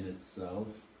in itself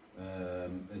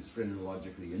is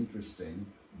phrenologically interesting,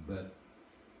 but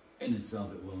in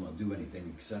itself it will not do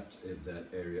anything except if that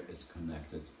area is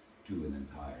connected to an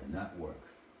entire network.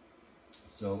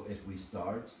 So if we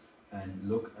start and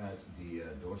look at the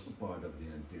dorsal part of the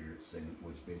anterior cingulate,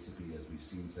 which basically, as we've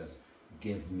seen, says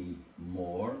give me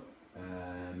more,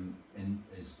 and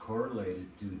is correlated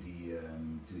to the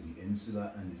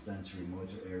insula and the sensory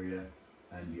motor area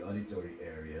and the auditory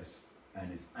areas,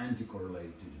 and is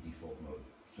anti-correlated to the default mode.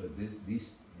 So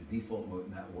the default mode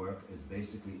network is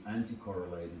basically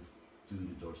anti-correlated to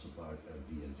the dorsal part of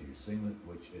the anterior cingulate,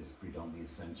 which is predominantly a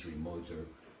sensory motor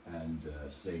and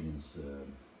salience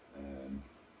um,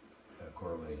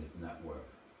 correlated network.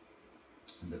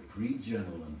 The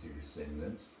pre-general anterior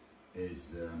cingulate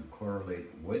is correlate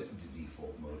with the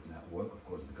default mode network, of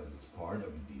course, because it's part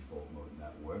of the default mode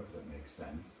network. That makes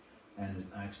sense, and is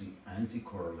actually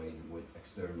anti-correlated with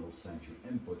external sensory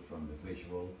input from the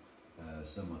visual,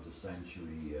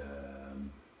 somatosensory,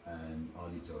 and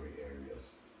auditory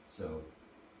areas. So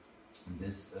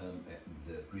this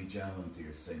the pre-general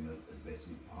anterior cingulate is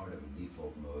basically part of the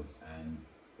default mode and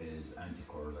is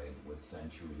anti-correlated with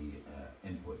sensory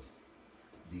input.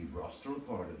 The rostral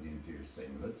part of the anterior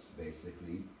cingulate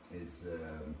basically is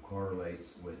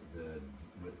correlates with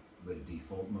the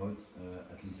default mode,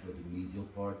 at least with the medial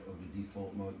part of the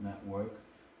default mode network,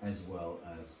 as well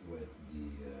as with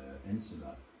the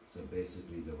insula. So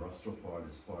basically, the rostral part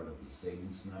is part of the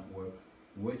salience network,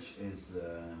 which is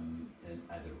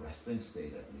at a resting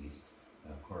state at least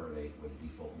correlate with the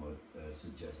default mode,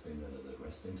 suggesting that at a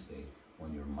resting state,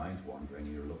 when you're mind wandering,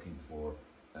 you're looking for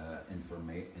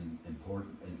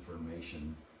important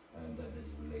information that is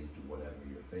related to whatever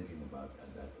you're thinking about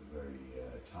at that very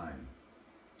time.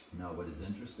 Now, what is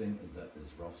interesting is that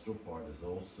this rostral part is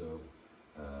also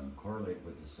correlated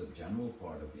with the subgenual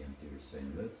part of the anterior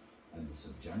cingulate, and the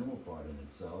subgenual part in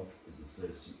itself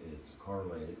is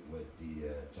correlated with the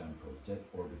temporal tip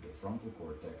or the frontal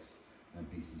cortex and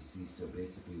PCC. So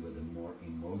basically, with a more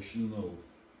emotional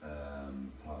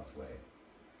pathway.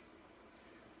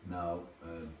 Now,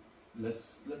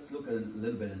 let's look at a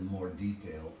little bit in more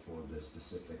detail for the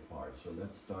specific part. So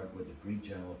let's start with the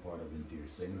pre-general part of the anterior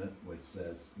cingulate, which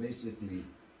says basically,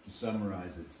 to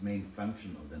summarize, its main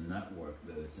function of the network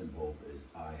that it's involved is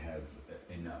I have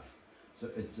enough. So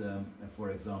it's,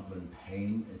 for example, in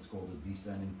pain, it's called the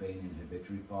descending pain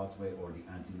inhibitory pathway or the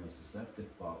antinociceptive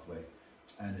pathway,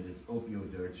 and it is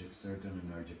opioidergic,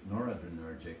 serotonergic,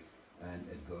 noradrenergic, and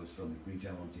it goes from the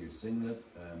pre-general anterior cingulate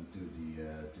to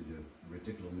the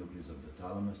reticular nucleus of the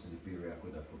thalamus, to the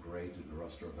periaqueductal gray, to the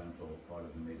rostroventral part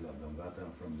of the medulla oblongata,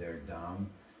 and from there down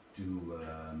to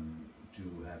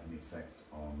have an effect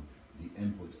on the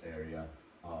input area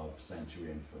of sensory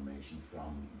information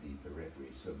from the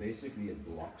periphery. So basically, it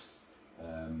blocks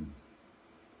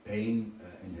pain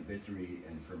inhibitory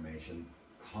information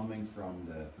coming from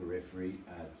the periphery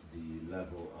at the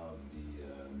level of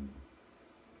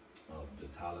the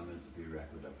thalamus, the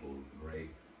periaqueductal gray,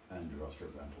 and the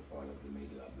rostroventral part of the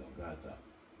medulla oblongata.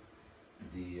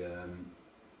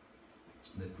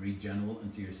 The pre-general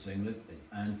anterior cingulate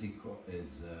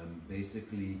is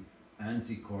basically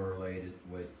anti-correlated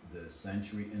with the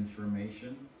sensory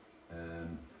information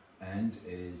and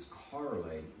is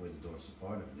correlated with the dorsal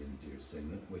part of the anterior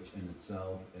cingulate, which in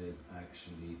itself is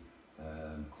actually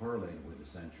correlated with the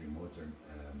sensory motor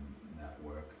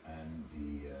network and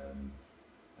the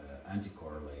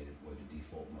anti-correlated with the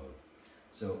default mode.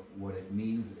 So what it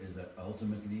means is that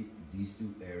ultimately these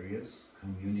two areas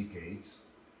communicate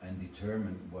and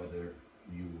determine whether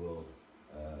you will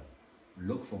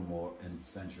look for more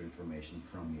sensory information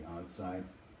from the outside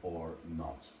or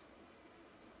not.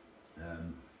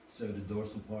 So the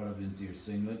dorsal part of the anterior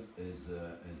cingulate is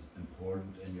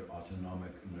important in your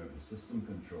autonomic nervous system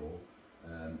control,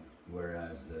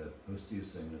 whereas the posterior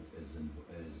cingulate is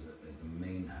the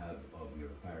main hub of your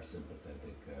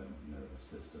parasympathetic nervous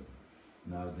system.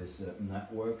 Now, this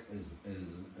network is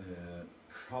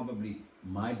probably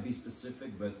might be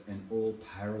specific, but in all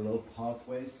parallel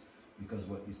pathways, because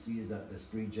what you see is that this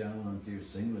pre-general anterior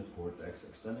cingulate cortex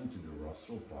extending to the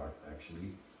rostral part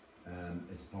actually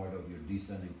is part of your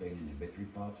descending pain inhibitory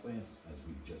pathway, as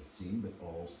we've just seen, but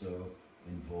also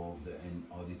involved in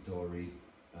auditory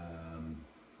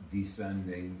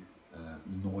descending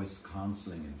noise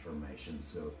cancelling information.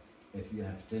 So if you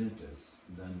have tinnitus,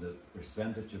 then the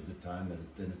percentage of the time that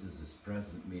the tinnitus is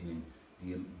present, meaning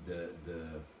the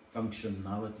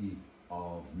functionality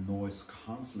of noise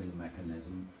cancelling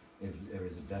mechanism, if there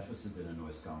is a deficit in a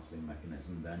noise cancelling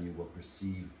mechanism, then you will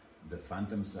perceive the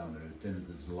phantom sound or the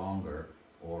tinnitus longer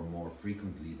or more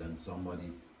frequently than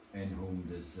somebody in whom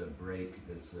this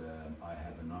I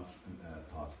have enough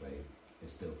pathway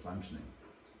is still functioning.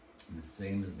 The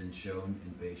same has been shown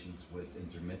in patients with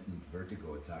intermittent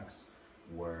vertigo attacks,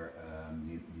 where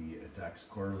the attacks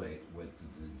correlate with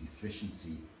the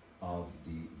deficiency of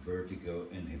the vertigo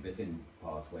inhibiting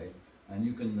pathway. And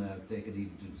you can take it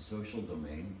even to the social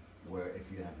domain, where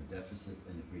if you have a deficit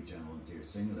in the pre-general anterior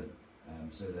cingulate,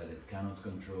 so that it cannot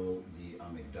control the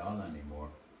amygdala anymore,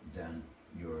 then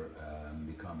you're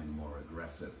becoming more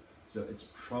aggressive. So it's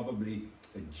probably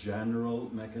a general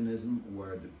mechanism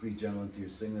where the pre-general anterior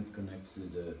cingulate connects to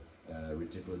the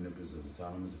reticular nucleus of the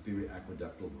thalamus, the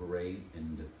periaqueductal gray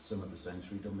in the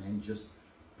somatosensory domain, just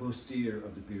Posterior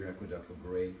of the periaqueductal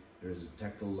gray, there is a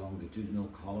tactile longitudinal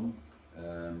column,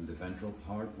 the ventral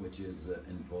part, which is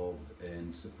involved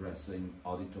in suppressing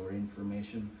auditory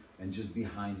information. And just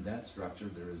behind that structure,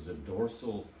 there is a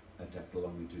dorsal tactile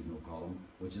longitudinal column,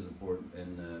 which is important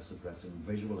in suppressing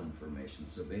visual information.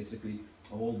 So basically,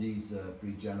 all these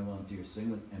pre-general anterior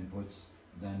cingulate inputs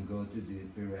then go to the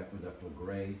periaqueductal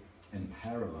gray in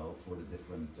parallel for the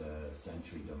different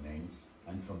sensory domains,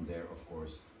 and from there, of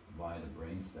course, via the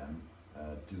brainstem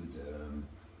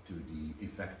to the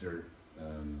effector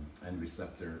and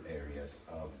receptor areas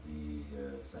of the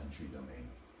sensory domain.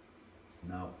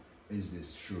 Now, is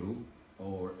this true,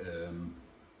 or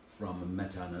from a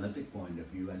meta-analytic point of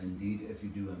view? And indeed, if you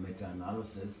do a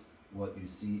meta-analysis, what you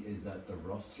see is that the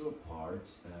rostral part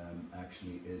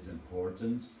actually is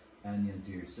important, and the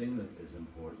anterior cingulate is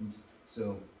important.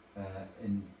 So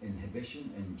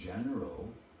inhibition in general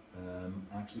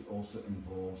actually also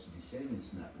involves the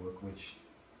salience network, which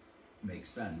makes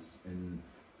sense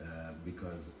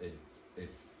because if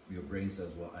your brain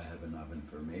says, well, I have enough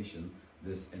information,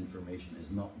 this information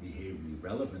is not behaviorally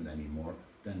relevant anymore,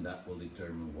 then that will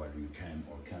determine whether you can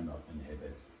or cannot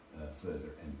inhibit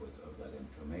further input of that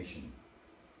information.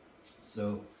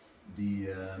 So the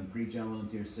pre-general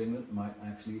anterior cingulate might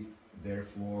actually,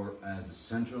 therefore, as a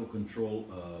central control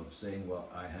of saying, well,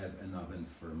 I have enough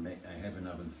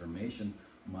information,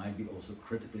 might be also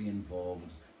critically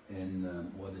involved in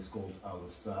what is called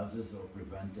allostasis, or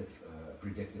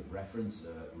predictive reference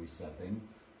resetting.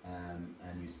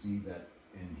 And you see that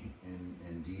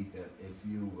indeed that if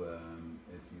you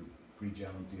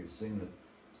pre-general anterior cingulate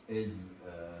is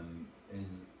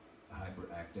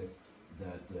hyperactive,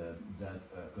 that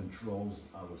controls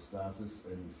allostasis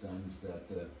in the sense that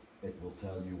it will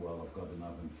tell you, well, I've got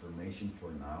enough information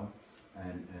for now.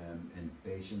 And in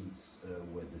patients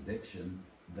with addiction,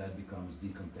 that becomes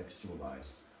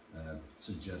decontextualized,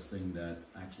 suggesting that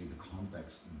actually the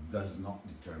context does not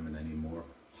determine anymore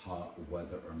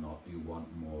whether or not you want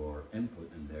more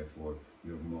input, and therefore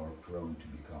you're more prone to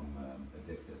become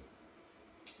addicted.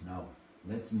 Now,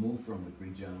 let's move from the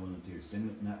pre-general anterior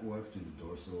cingulate network to the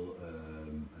dorsal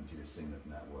anterior cingulate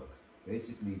network.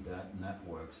 Basically, that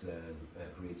network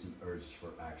creates an urge for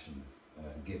action,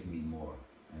 give me more.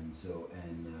 And so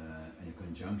in a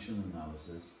conjunction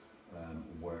analysis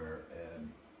where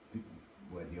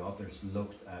the authors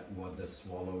looked at what the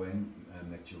swallowing,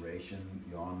 micturition,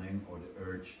 yawning, or the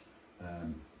urge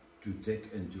to tick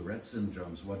into Rett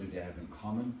syndromes, what do they have in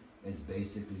common? Is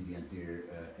basically the anterior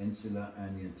insula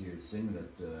and the anterior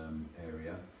cingulate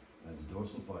area, the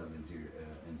dorsal part of the anterior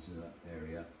insula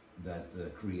area, that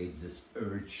creates this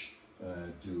urge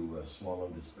to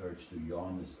swallow, this urge to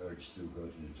yawn, this urge to go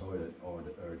to the toilet, or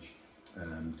the urge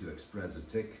to express a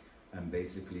tick. And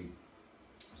basically,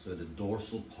 so the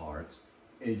dorsal part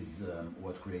is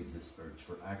what creates this urge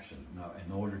for action. Now,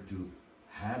 in order to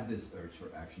have this urge for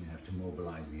action, you have to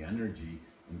mobilize the energy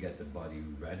and get the body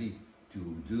ready to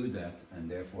do that, and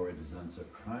therefore it is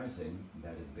unsurprising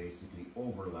that it basically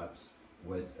overlaps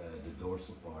with the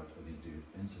dorsal part of the anterior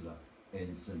insula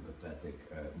in sympathetic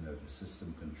nervous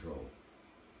system control.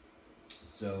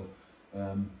 So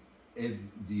if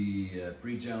the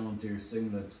pre-general anterior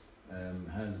cingulate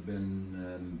has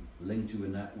been linked to a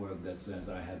network that says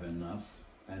I have enough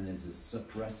and is a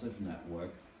suppressive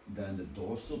network, then the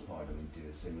dorsal part of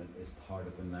anterior cingulate is part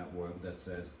of a network that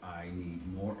says I need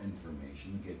more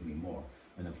information, give me more.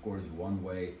 And of course, one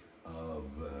way of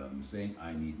saying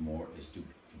I need more is to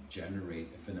generate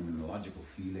a phenomenological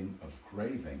feeling of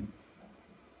craving.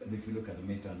 And if you look at a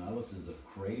meta-analysis of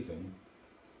craving,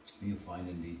 you find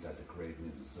indeed that the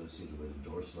craving is associated with a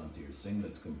dorsal anterior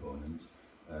cingulate component,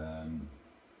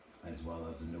 as well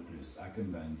as a nucleus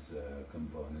accumbens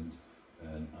component,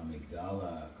 an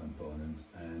amygdala component,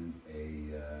 and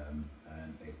a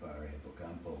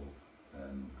parahippocampal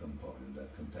component that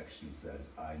contextually says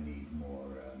I need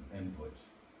more input.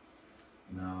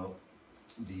 Now,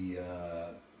 the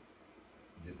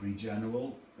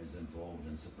pre-general is involved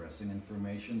in suppressing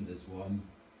information. This one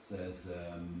says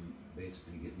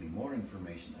basically give me more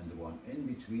information, and the one in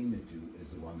between the two is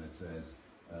the one that says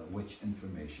which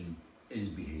information is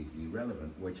behaviorally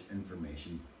relevant, which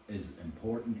information is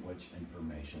important, which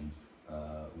information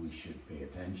we should pay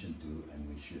attention to, and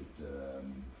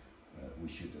we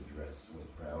should address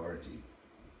with priority.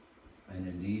 And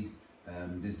indeed,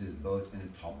 this is both in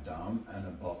a top-down and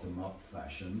a bottom-up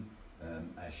fashion,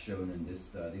 as shown in this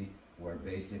study, where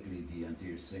basically the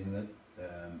anterior cingulate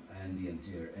and the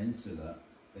anterior insula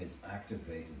is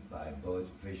activated by both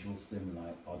visual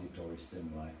stimuli, auditory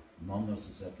stimuli,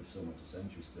 non-nociceptive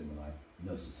somatosensory stimuli,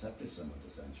 nociceptive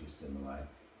somatosensory stimuli,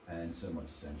 and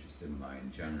somatosensory stimuli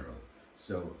in general.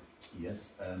 So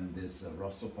yes, this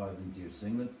rostral part of the anterior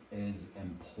cingulate is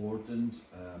important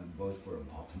both for a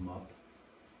bottom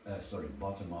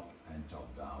up and top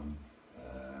down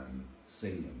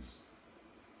salience.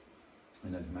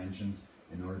 And as mentioned,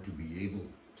 in order to be able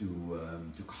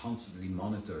to constantly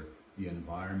monitor the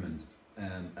environment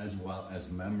as well as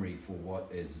memory for what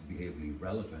is behaviorally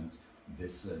relevant,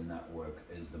 this network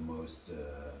is the most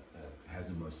has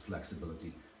the most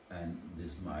flexibility, and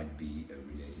this might be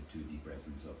related to the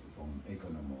presence of von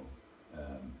Economou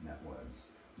networks.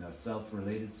 Now,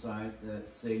 self-related side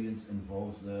salience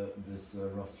involves this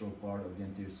rostral part of the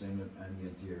anterior cingulate and the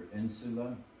anterior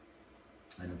insula,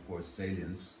 and of course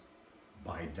salience,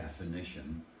 by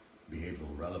definition,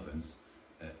 behavioral relevance,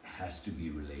 has to be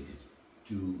related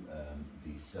to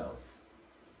the self.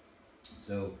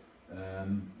 So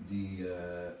the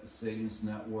salience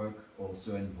network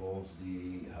also involves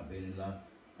the habenula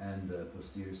and the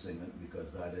posterior cingulate, because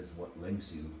that is what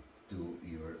links you to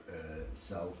your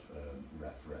self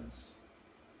reference.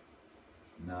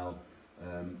 Now,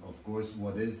 of course,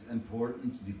 what is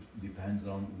important depends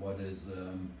on what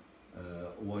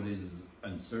is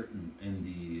uncertain in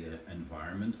the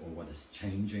environment, or what is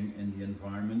changing in the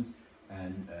environment.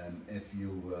 And if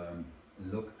you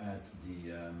look at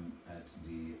the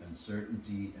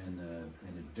uncertainty in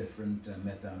a different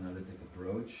meta-analytic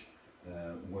approach,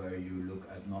 where you look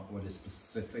at not what is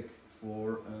specific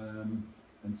for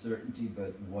uncertainty,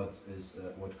 but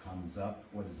what comes up,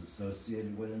 what is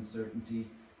associated with uncertainty,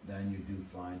 then you do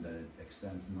find that it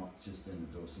extends not just in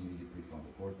the dorsal medial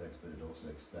prefrontal cortex, but it also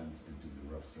extends into the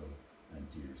rostral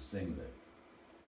anterior cingulate.